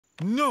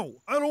No,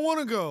 I don't want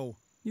to go.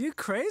 You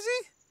crazy?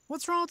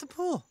 What's wrong with the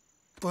pool?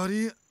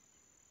 Buddy,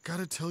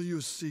 gotta tell you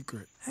a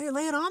secret. Hey,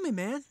 lay it on me,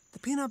 man. The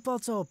peanut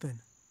boat's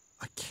open.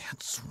 I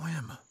can't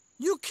swim.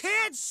 You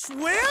can't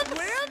swim?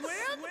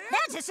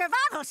 That's a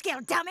survival skill,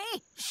 dummy.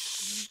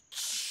 Shh.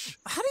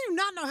 How do you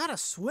not know how to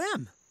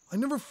swim? I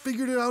never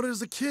figured it out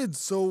as a kid,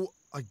 so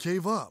I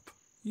gave up.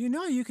 You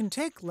know you can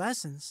take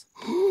lessons.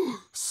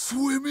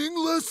 Swimming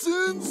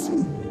lessons?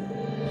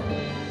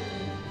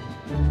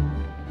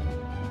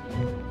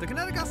 The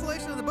kinetic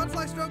oscillation of the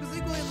butterfly stroke is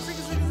equal in the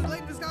frequency and the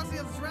latent viscosity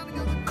of the surrounding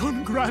element.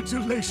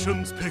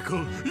 Congratulations,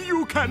 Pickle.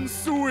 You can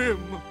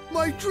swim.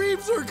 My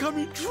dreams are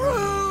coming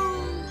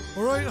true!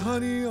 All right,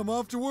 honey, I'm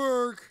off to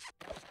work.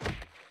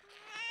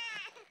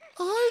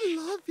 I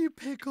love you,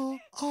 Pickle.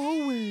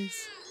 Always.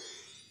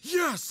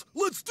 Yes,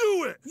 let's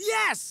do it!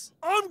 Yes!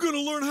 I'm gonna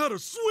learn how to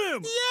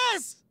swim!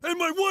 Yes! And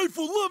my wife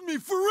will love me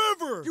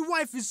forever! Your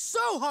wife is so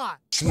hot!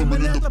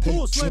 Swimming in the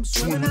pool,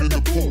 swimming in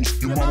the pool.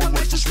 Your mama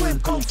likes to swim,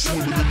 cold,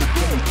 swimming in the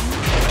pool.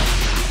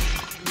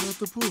 At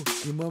the pool.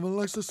 Your mama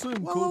likes to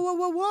swim, Whoa,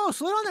 cool. whoa.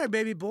 Slow down there,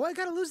 baby boy.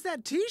 Gotta lose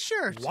that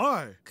t-shirt.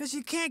 Why? 'Cause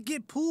you can't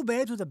get pool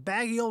babes with a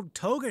baggy old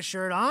toga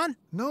shirt on.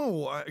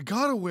 No, I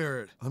gotta wear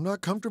it. I'm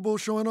not comfortable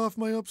showing off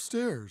my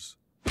upstairs.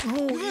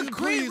 Oh, You look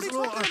great. please, What are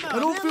you no, talking about, I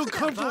don't man? feel Look at that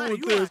comfortable body.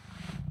 with You are- this.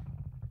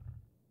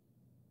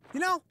 You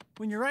know,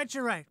 when you're right,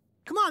 you're right.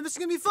 Come on, this is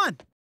gonna be fun.